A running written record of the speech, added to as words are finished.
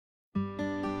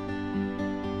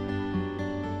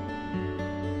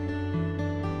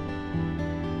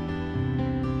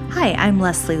Hi, I'm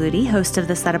Leslie Ludy, host of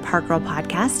the Set Apart Girl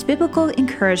podcast, biblical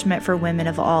encouragement for women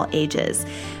of all ages.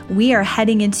 We are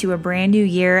heading into a brand new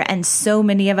year, and so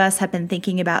many of us have been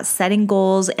thinking about setting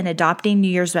goals and adopting New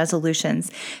Year's resolutions.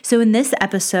 So in this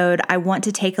episode, I want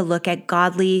to take a look at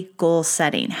godly goal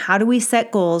setting. How do we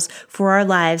set goals for our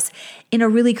lives in a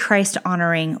really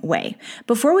Christ-honoring way?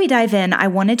 Before we dive in, I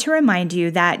wanted to remind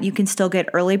you that you can still get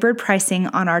early bird pricing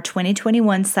on our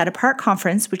 2021 Set Apart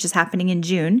Conference, which is happening in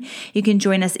June. You can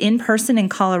join us in person in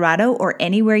Colorado or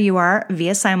anywhere you are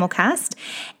via simulcast.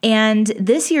 And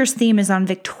this year's theme is on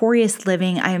victorious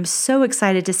living. I am so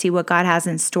excited to see what God has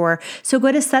in store. So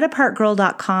go to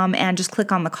setapartgirl.com and just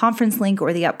click on the conference link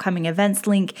or the upcoming events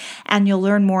link, and you'll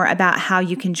learn more about how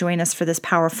you can join us for this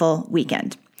powerful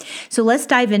weekend. So let's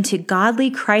dive into godly,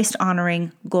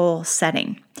 Christ-honoring goal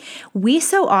setting. We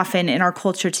so often in our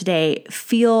culture today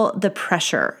feel the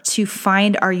pressure to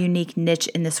find our unique niche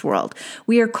in this world.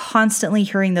 We are constantly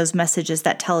hearing those messages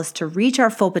that tell us to reach our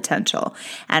full potential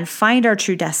and find our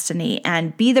true destiny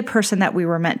and be the person that we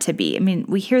were meant to be. I mean,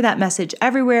 we hear that message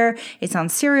everywhere. It's on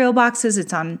cereal boxes,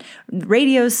 it's on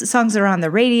radios, songs that are on the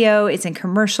radio, it's in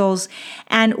commercials.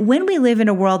 And when we live in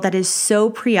a world that is so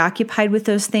preoccupied with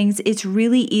those things, it's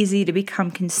really easy to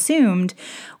become consumed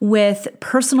with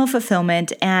personal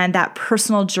fulfillment and that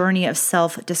personal journey of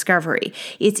self-discovery.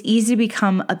 It's easy to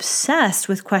become obsessed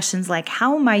with questions like,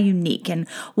 how am I unique? And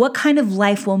what kind of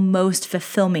life will most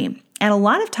fulfill me? And a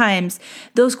lot of times,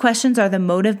 those questions are the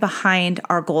motive behind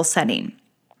our goal setting.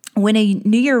 When a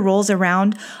new year rolls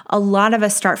around, a lot of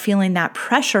us start feeling that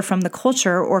pressure from the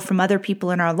culture or from other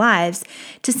people in our lives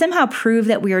to somehow prove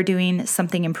that we are doing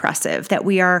something impressive, that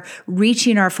we are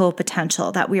reaching our full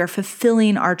potential, that we are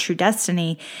fulfilling our true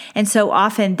destiny. And so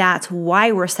often that's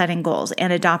why we're setting goals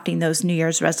and adopting those New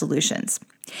Year's resolutions.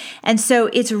 And so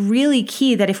it's really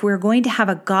key that if we're going to have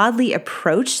a godly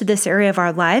approach to this area of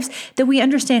our lives, that we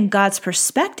understand God's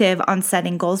perspective on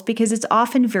setting goals, because it's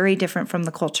often very different from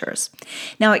the culture's.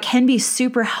 Now, it can be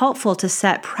super helpful to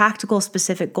set practical,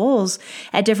 specific goals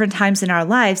at different times in our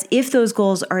lives if those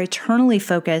goals are eternally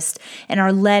focused and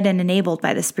are led and enabled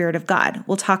by the Spirit of God.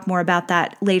 We'll talk more about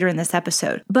that later in this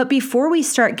episode. But before we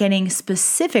start getting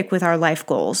specific with our life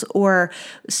goals or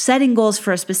setting goals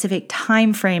for a specific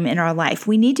time frame in our life,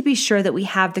 we need to be sure that we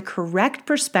have the correct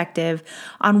perspective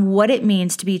on what it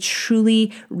means to be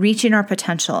truly reaching our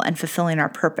potential and fulfilling our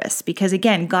purpose. Because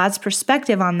again, God's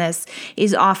perspective on this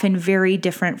is often very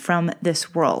different from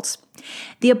this world's.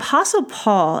 The Apostle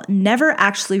Paul never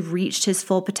actually reached his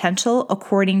full potential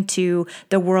according to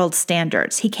the world's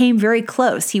standards. He came very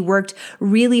close. He worked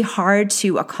really hard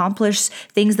to accomplish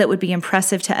things that would be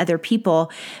impressive to other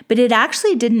people, but it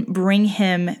actually didn't bring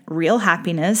him real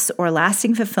happiness or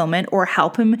lasting fulfillment or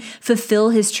help him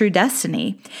fulfill his true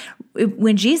destiny.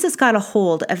 When Jesus got a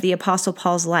hold of the Apostle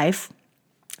Paul's life,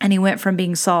 and he went from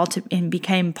being Saul and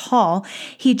became Paul,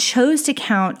 he chose to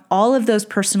count all of those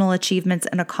personal achievements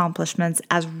and accomplishments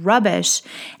as rubbish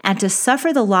and to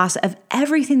suffer the loss of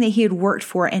everything that he had worked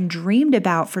for and dreamed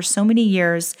about for so many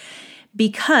years,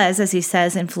 because, as he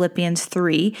says in Philippians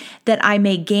 3, that I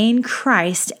may gain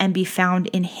Christ and be found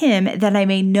in him, that I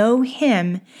may know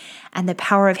him and the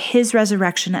power of his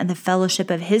resurrection and the fellowship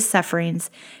of his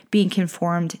sufferings, being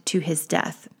conformed to his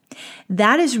death.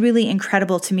 That is really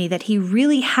incredible to me, that he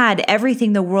really had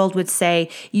everything the world would say,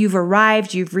 you've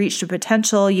arrived, you've reached your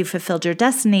potential, you've fulfilled your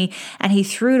destiny, and he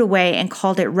threw it away and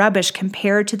called it rubbish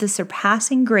compared to the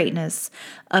surpassing greatness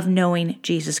of knowing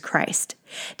Jesus Christ.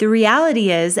 The reality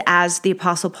is, as the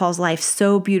Apostle Paul's life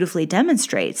so beautifully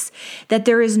demonstrates, that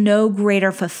there is no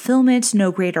greater fulfillment,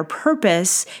 no greater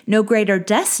purpose, no greater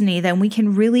destiny than we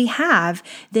can really have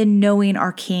than knowing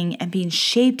our King and being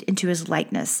shaped into his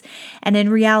likeness. And in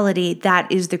reality,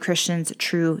 that is the Christian's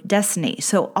true destiny.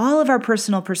 So all of our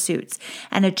personal pursuits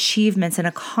and achievements and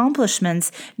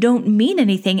accomplishments don't mean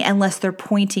anything unless they're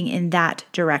pointing in that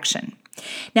direction.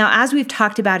 Now, as we've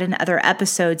talked about in other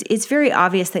episodes, it's very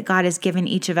obvious that God has given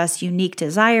each of us unique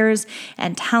desires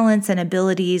and talents and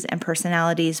abilities and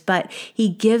personalities, but he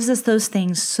gives us those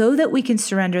things so that we can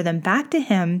surrender them back to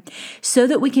him, so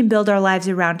that we can build our lives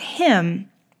around him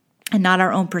and not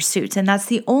our own pursuits. And that's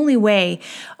the only way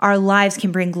our lives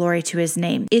can bring glory to his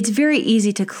name. It's very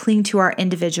easy to cling to our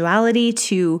individuality,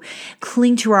 to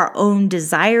cling to our own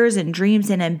desires and dreams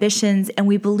and ambitions. And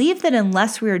we believe that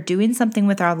unless we are doing something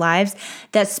with our lives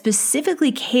that specifically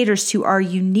caters to our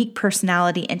unique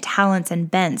personality and talents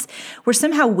and bents, we're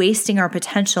somehow wasting our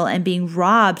potential and being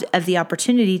robbed of the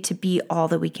opportunity to be all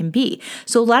that we can be.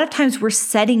 So a lot of times we're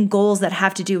setting goals that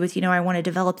have to do with, I want to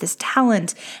develop this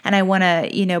talent and I want to,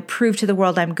 prove to the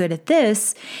world I'm good at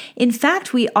this. In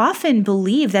fact, we often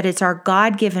believe that it's our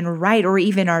God-given right or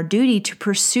even our duty to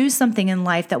pursue something in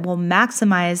life that will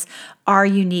maximize our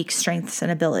unique strengths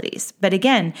and abilities. But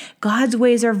again, God's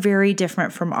ways are very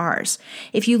different from ours.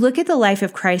 If you look at the life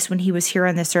of Christ when he was here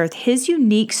on this earth, his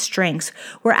unique strengths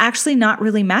were actually not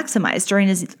really maximized during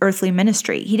his earthly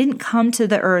ministry. He didn't come to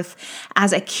the earth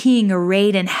as a king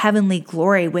arrayed in heavenly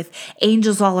glory with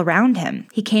angels all around him.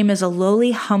 He came as a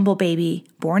lowly, humble baby,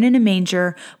 born in a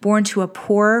manger, born to a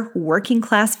poor,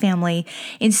 working-class family.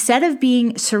 Instead of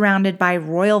being surrounded by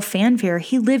royal fanfare,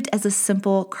 he lived as a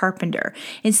simple carpenter.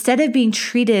 Instead of being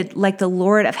treated like the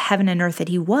Lord of heaven and earth that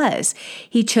he was,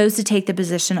 he chose to take the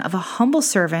position of a humble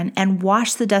servant and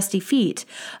wash the dusty feet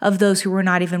of those who were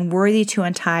not even worthy to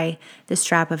untie the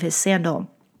strap of his sandal.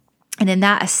 And in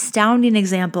that astounding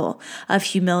example of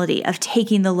humility, of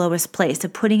taking the lowest place,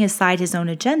 of putting aside his own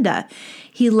agenda,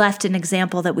 he left an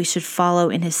example that we should follow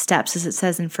in his steps, as it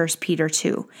says in 1 Peter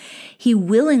 2. He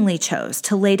willingly chose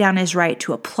to lay down his right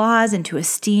to applause and to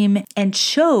esteem, and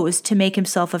chose to make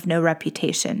himself of no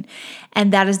reputation.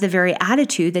 And that is the very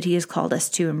attitude that he has called us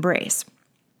to embrace.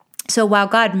 So while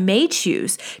God may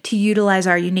choose to utilize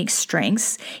our unique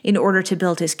strengths in order to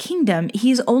build his kingdom,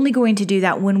 he's only going to do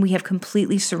that when we have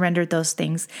completely surrendered those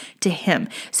things to him.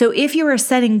 So if you are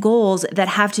setting goals that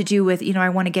have to do with, I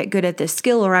want to get good at this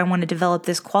skill, or I want to develop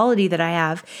this quality that I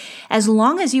have, as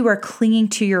long as you are clinging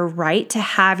to your right to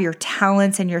have your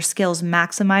talents and your skills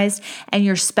maximized and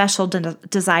your special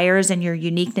desires and your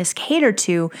uniqueness catered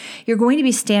to, you're going to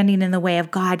be standing in the way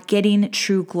of God getting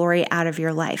true glory out of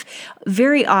your life.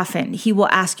 Very often, he will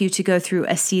ask you to go through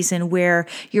a season where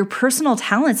your personal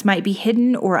talents might be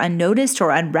hidden or unnoticed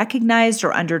or unrecognized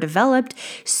or underdeveloped,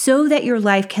 so that your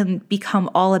life can become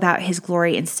all about his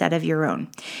glory instead of your own.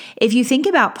 If you think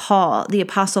about Paul, the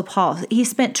Apostle Paul, he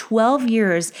spent 12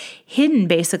 years hidden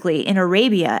basically in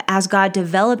Arabia as God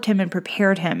developed him and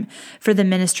prepared him for the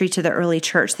ministry to the early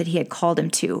church that he had called him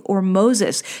to. Or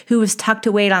Moses, who was tucked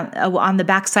away on the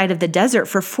backside of the desert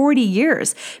for 40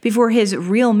 years before his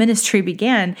real ministry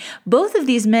began. Both of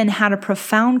these men had a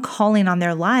profound calling on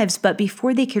their lives, but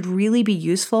before they could really be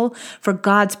useful for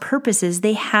God's purposes,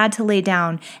 they had to lay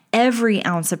down every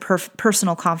ounce of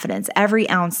personal confidence, every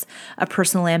ounce of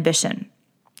personal ambition.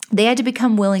 They had to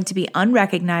become willing to be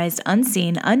unrecognized,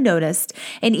 unseen, unnoticed,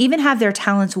 and even have their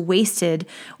talents wasted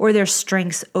or their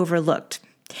strengths overlooked.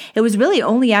 It was really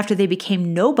only after they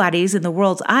became nobodies in the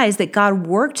world's eyes that God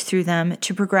worked through them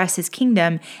to progress his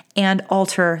kingdom and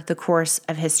alter the course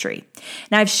of history.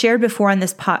 Now, I've shared before on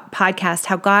this podcast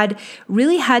how God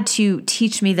really had to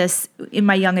teach me this in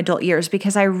my young adult years,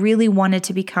 because I really wanted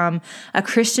to become a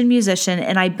Christian musician,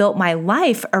 and I built my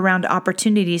life around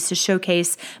opportunities to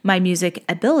showcase my music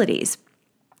abilities.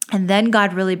 And then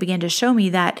God really began to show me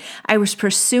that I was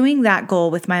pursuing that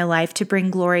goal with my life to bring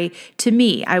glory to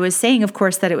me. I was saying, of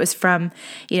course, that it was from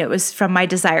my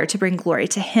desire to bring glory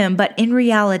to him. But in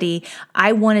reality,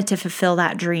 I wanted to fulfill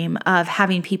that dream of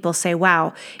having people say,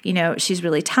 wow, she's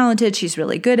really talented. She's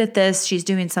really good at this. She's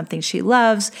doing something she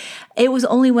loves. It was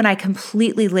only when I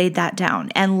completely laid that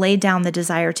down and laid down the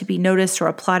desire to be noticed or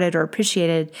applauded or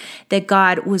appreciated that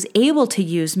God was able to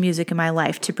use music in my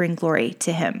life to bring glory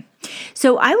to him.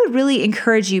 So I would really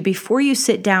encourage you, before you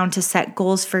sit down to set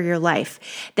goals for your life,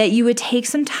 that you would take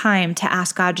some time to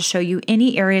ask God to show you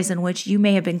any areas in which you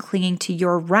may have been clinging to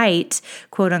your right,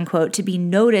 quote unquote, to be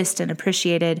noticed and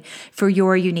appreciated for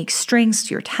your unique strengths,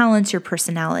 your talents, your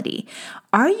personality.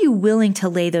 Are you willing to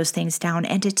lay those things down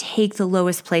and to take the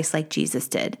lowest place like Jesus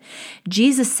did?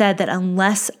 Jesus said that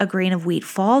unless a grain of wheat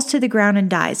falls to the ground and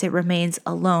dies, it remains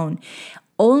alone.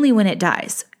 Only when it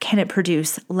dies can it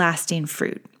produce lasting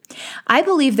fruit. I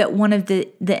believe that one of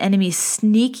the enemy's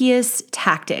sneakiest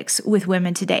tactics with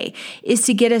women today is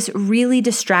to get us really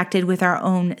distracted with our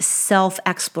own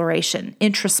self-exploration,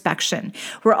 introspection.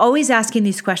 We're always asking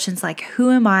these questions like,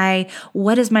 who am I?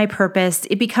 What is my purpose?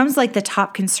 It becomes like the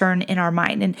top concern in our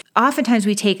mind. And oftentimes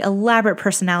we take elaborate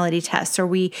personality tests, or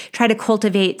we try to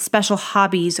cultivate special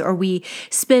hobbies, or we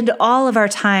spend all of our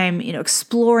time,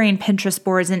 exploring Pinterest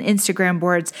boards and Instagram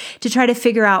boards to try to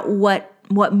figure out what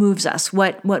moves us,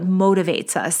 what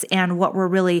motivates us, and what we're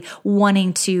really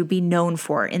wanting to be known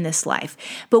for in this life.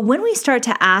 But when we start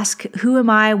to ask, who am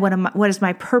I? What is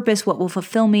my purpose? What will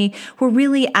fulfill me? We're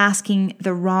really asking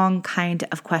the wrong kind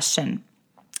of question.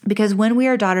 Because when we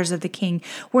are daughters of the King,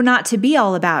 we're not to be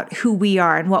all about who we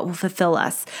are and what will fulfill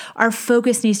us. Our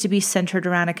focus needs to be centered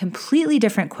around a completely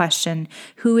different question: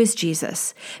 who is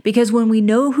Jesus? Because when we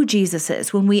know who Jesus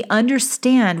is, when we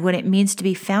understand what it means to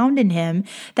be found in him,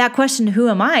 that question, who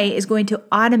am I, is going to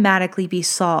automatically be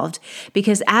solved.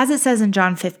 Because as it says in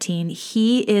John 15,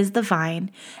 he is the vine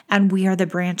and we are the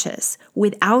branches.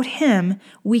 Without him,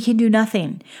 we can do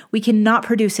nothing. We cannot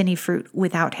produce any fruit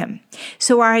without him.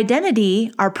 So our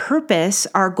identity, our purpose,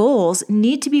 our goals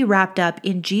need to be wrapped up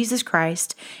in Jesus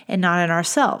Christ and not in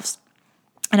ourselves.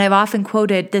 And I've often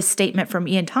quoted this statement from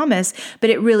Ian Thomas, but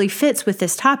it really fits with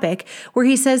this topic, where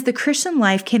he says the Christian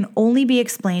life can only be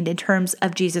explained in terms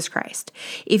of Jesus Christ.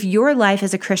 If your life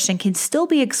as a Christian can still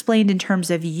be explained in terms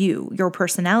of you, your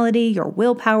personality, your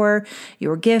willpower,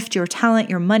 your gift, your talent,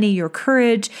 your money, your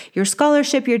courage, your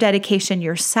scholarship, your dedication,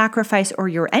 your sacrifice, or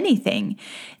your anything,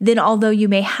 then although you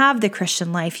may have the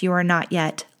Christian life, you are not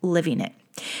yet living it.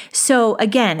 So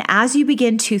again, as you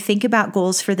begin to think about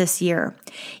goals for this year,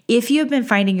 if you have been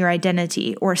finding your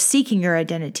identity or seeking your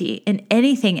identity in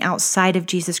anything outside of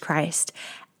Jesus Christ,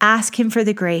 ask him for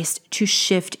the grace to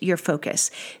shift your focus.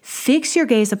 Fix your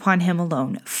gaze upon him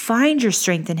alone. Find your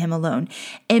strength in him alone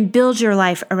and build your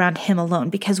life around him alone.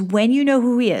 Because when you know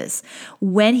who he is,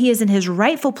 when he is in his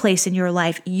rightful place in your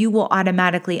life, you will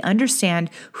automatically understand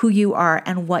who you are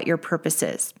and what your purpose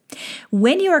is.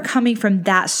 When you are coming from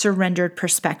that surrendered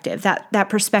perspective, that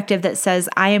perspective that says,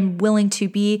 I am willing to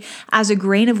be as a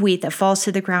grain of wheat that falls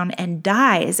to the ground and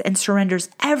dies and surrenders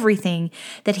everything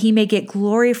that he may get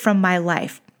glory from my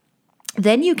life,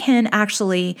 then you can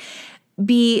actually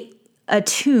be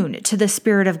attuned to the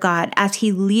Spirit of God as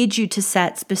he leads you to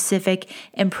set specific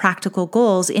and practical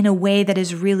goals in a way that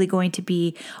is really going to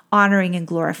be honoring and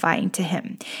glorifying to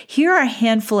him. Here are a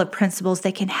handful of principles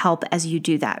that can help as you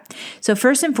do that. So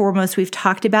first and foremost, we've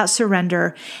talked about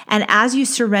surrender. And as you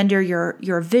surrender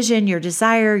your vision, your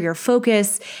desire, your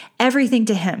focus, everything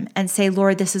to him and say,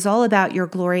 Lord, this is all about your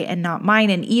glory and not mine.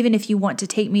 And even if you want to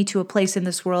take me to a place in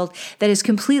this world that is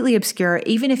completely obscure,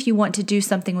 even if you want to do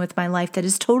something with my life that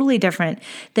is totally different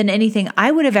than anything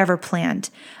I would have ever planned,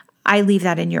 I leave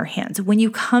that in your hands. When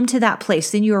you come to that place,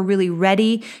 then you are really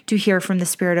ready to hear from the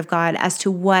Spirit of God as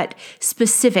to what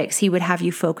specifics he would have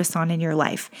you focus on in your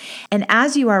life. And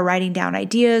as you are writing down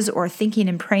ideas or thinking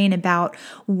and praying about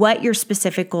what your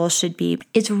specific goals should be,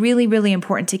 it's really, really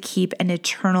important to keep an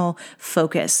eternal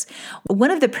focus. One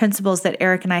of the principles that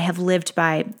Eric and I have lived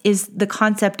by is the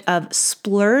concept of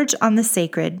splurge on the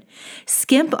sacred,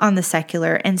 skimp on the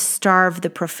secular, and starve the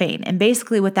profane. And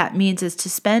basically what that means is to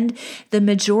spend the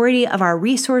majority of our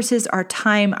resources, our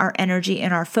time, our energy,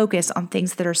 and our focus on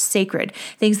things that are sacred,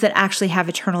 things that actually have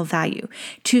eternal value.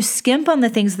 To skimp on the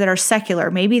things that are secular,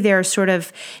 maybe they're sort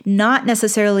of not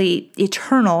necessarily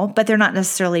eternal, but they're not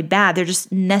necessarily bad. They're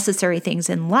just necessary things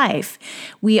in life.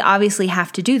 We obviously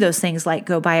have to do those things like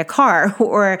go buy a car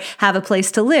or have a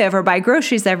place to live or buy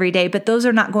groceries every day, but those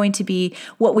are not going to be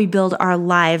what we build our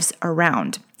lives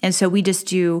around. And so we just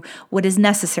do what is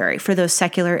necessary for those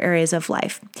secular areas of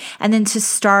life. And then to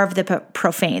starve the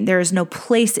profane. There is no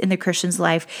place in the Christian's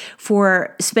life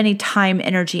for spending time,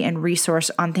 energy, and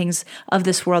resource on things of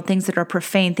this world, things that are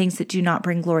profane, things that do not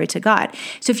bring glory to God.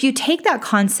 So if you take that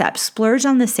concept, splurge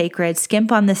on the sacred,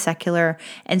 skimp on the secular,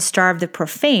 and starve the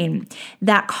profane,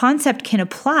 that concept can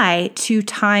apply to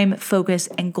time, focus,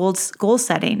 and goal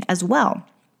setting as well.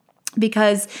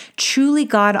 Because truly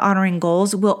God-honoring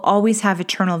goals will always have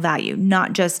eternal value,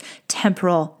 not just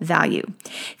temporal value.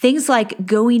 Things like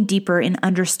going deeper in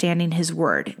understanding his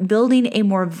word, building a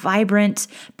more vibrant,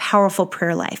 powerful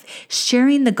prayer life,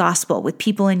 sharing the gospel with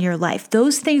people in your life,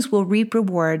 those things will reap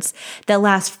rewards that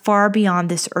last far beyond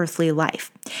this earthly life.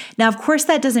 Now, of course,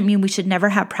 that doesn't mean we should never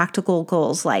have practical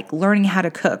goals like learning how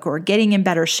to cook or getting in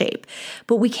better shape,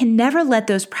 but we can never let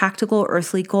those practical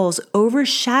earthly goals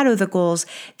overshadow the goals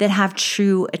that have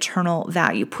true eternal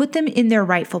value. Put them in their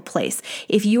rightful place.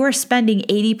 If you are spending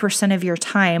 80% of your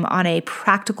time on a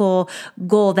practical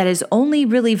goal that is only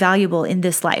really valuable in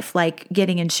this life, like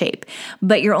getting in shape,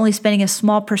 but you're only spending a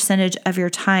small percentage of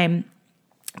your time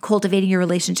cultivating your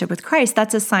relationship with Christ,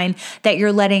 that's a sign that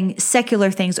you're letting secular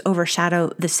things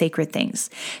overshadow the sacred things.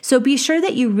 So be sure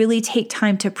that you really take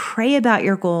time to pray about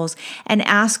your goals and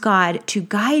ask God to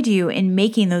guide you in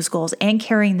making those goals and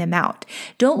carrying them out.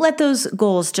 Don't let those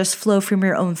goals just flow from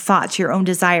your own thoughts, your own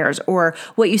desires, or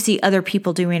what you see other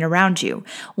people doing around you.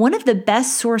 One of the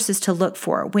best sources to look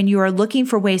for when you are looking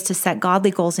for ways to set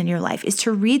godly goals in your life is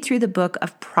to read through the book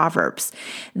of Proverbs.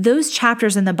 Those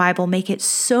chapters in the Bible make it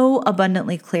so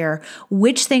abundantly clear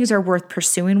which things are worth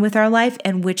pursuing with our life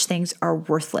and which things are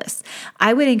worthless.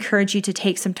 I would encourage you to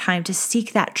take some time to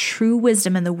seek that true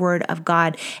wisdom in the Word of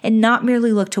God and not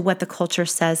merely look to what the culture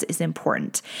says is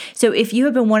important. So if you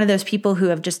have been one of those people who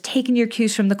have just taken your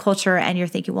cues from the culture and you're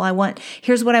thinking, well,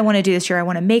 here's what I want to do this year. I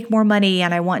want to make more money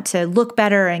and I want to look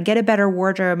better and get a better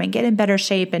wardrobe and get in better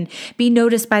shape and be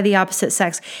noticed by the opposite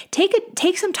sex.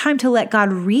 Take some time to let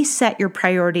God reset your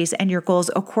priorities and your goals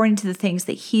according to the things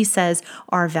that He says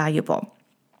are valuable.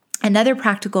 Another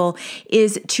practical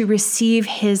is to receive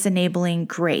His enabling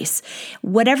grace.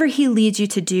 Whatever He leads you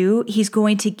to do, He's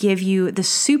going to give you the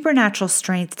supernatural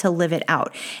strength to live it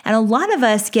out. And a lot of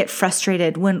us get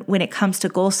frustrated when it comes to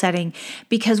goal setting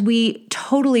because we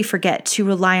totally forget to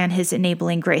rely on His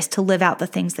enabling grace to live out the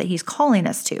things that He's calling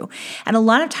us to. And a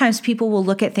lot of times people will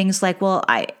look at things like, well,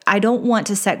 I don't want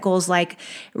to set goals like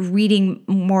reading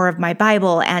more of my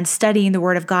Bible and studying the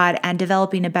Word of God and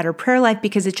developing a better prayer life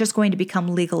because it's just going to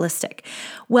become legalistic.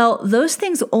 Well, those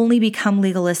things only become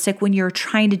legalistic when you're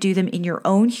trying to do them in your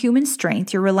own human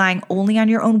strength. You're relying only on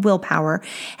your own willpower.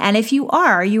 And if you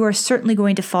are certainly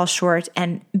going to fall short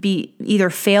and be either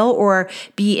fail or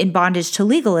be in bondage to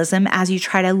legalism as you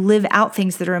try to live out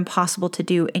things that are impossible to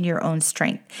do in your own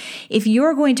strength. If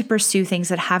you're going to pursue things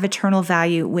that have eternal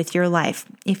value with your life,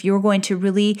 if you're going to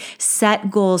really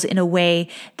set goals in a way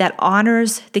that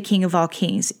honors the King of all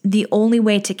kings, the only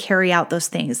way to carry out those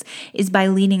things is by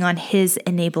leaning on His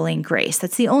enabling grace.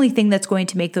 That's the only thing that's going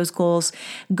to make those goals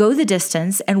go the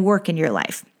distance and work in your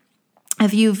life.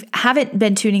 If you haven't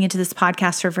been tuning into this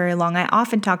podcast for very long, I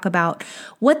often talk about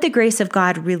what the grace of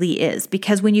God really is,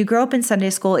 because when you grow up in Sunday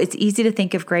school, it's easy to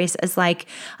think of grace as like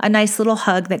a nice little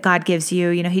hug that God gives you.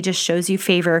 He just shows you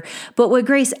favor. But what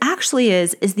grace actually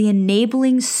is the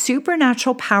enabling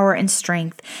supernatural power and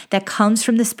strength that comes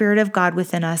from the Spirit of God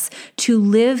within us to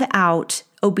live out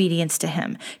obedience to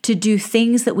Him, to do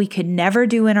things that we could never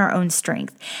do in our own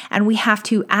strength. And we have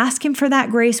to ask Him for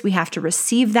that grace. We have to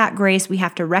receive that grace. We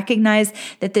have to recognize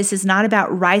that this is not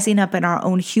about rising up in our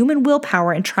own human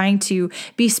willpower and trying to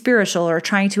be spiritual or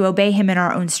trying to obey Him in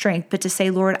our own strength, but to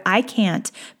say, Lord, I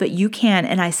can't, but You can,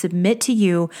 and I submit to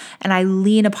You, and I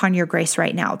lean upon Your grace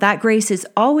right now. That grace is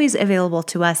always available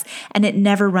to us, and it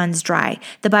never runs dry.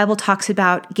 The Bible talks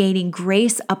about gaining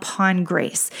grace upon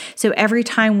grace. So every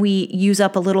time we use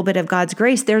up a little bit of God's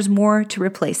grace, there's more to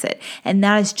replace it. And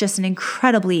that is just an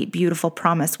incredibly beautiful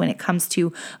promise when it comes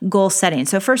to goal setting.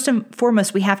 So first and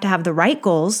foremost, we have to have the right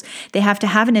goals. They have to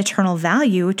have an eternal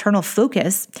value, eternal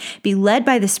focus, be led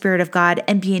by the Spirit of God,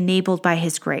 and be enabled by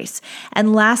His grace.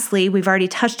 And lastly, we've already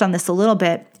touched on this a little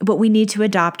bit, but we need to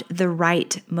adopt the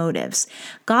right motives.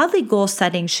 Godly goal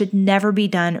setting should never be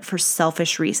done for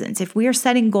selfish reasons. If we are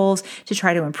setting goals to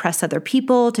try to impress other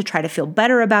people, to try to feel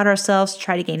better about ourselves, to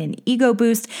try to gain an ego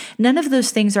boost, none of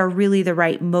those things are really the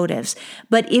right motives.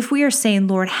 But if we are saying,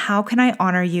 Lord, how can I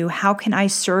honor You? How can I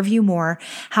serve You more?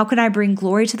 How can I bring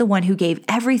glory to the one who gave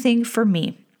everything for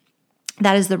me?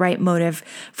 That is the right motive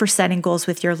for setting goals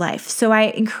with your life. So I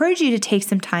encourage you to take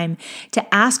some time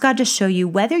to ask God to show you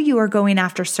whether you are going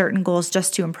after certain goals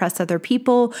just to impress other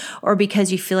people or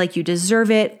because you feel like you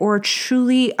deserve it, or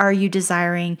truly are you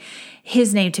desiring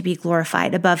His name to be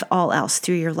glorified above all else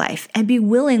through your life. And be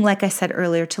willing, like I said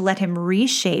earlier, to let Him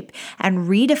reshape and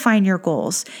redefine your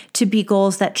goals to be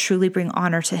goals that truly bring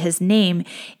honor to His name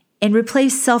and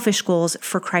replace selfish goals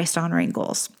for Christ-honoring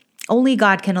goals. Only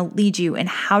God can lead you in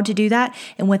how to do that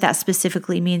and what that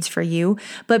specifically means for you,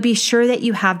 but be sure that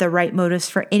you have the right motives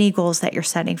for any goals that you're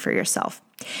setting for yourself.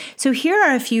 So here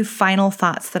are a few final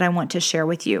thoughts that I want to share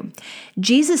with you.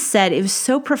 Jesus said it was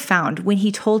so profound when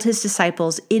He told His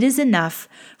disciples, it is enough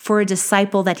for a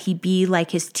disciple that he be like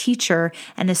his teacher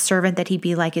and a servant that he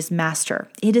be like his master.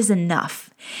 It is enough.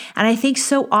 And I think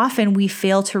so often we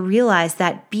fail to realize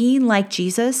that being like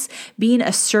Jesus, being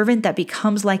a servant that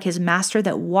becomes like his master,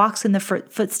 that walks in the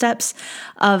footsteps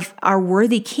of our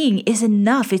worthy King is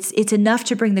enough. It's enough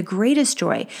to bring the greatest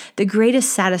joy, the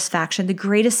greatest satisfaction, the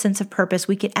greatest sense of purpose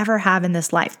we could ever have in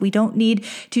this life. We don't need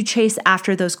to chase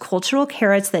after those cultural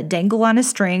carrots that dangle on a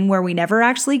string where we never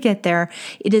actually get there.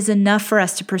 It is enough for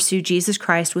us to pursue Jesus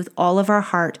Christ with all of our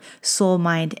heart, soul,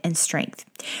 mind, and strength.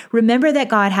 Remember that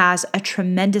God has a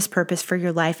tremendous purpose for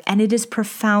your life, and it is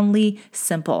profoundly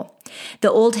simple.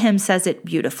 The old hymn says it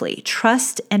beautifully.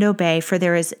 Trust and obey, for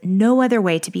there is no other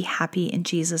way to be happy in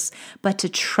Jesus but to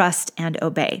trust and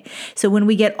obey. So when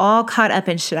we get all caught up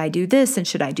in should I do this and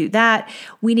should I do that,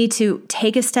 we need to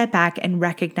take a step back and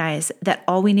recognize that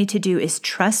all we need to do is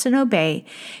trust and obey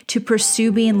to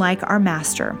pursue being like our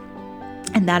master.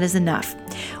 And that is enough.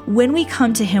 When we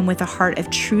come to Him with a heart of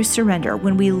true surrender,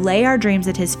 when we lay our dreams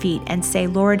at His feet and say,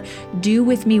 Lord, do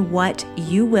with me what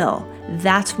you will,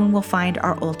 that's when we'll find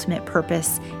our ultimate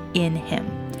purpose in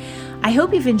Him. I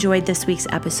hope you've enjoyed this week's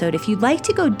episode. If you'd like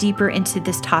to go deeper into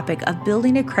this topic of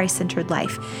building a Christ-centered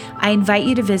life, I invite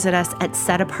you to visit us at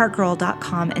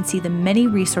setapartgirl.com and see the many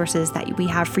resources that we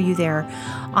have for you there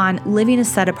on living a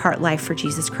set-apart life for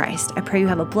Jesus Christ. I pray you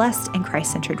have a blessed and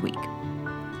Christ-centered week.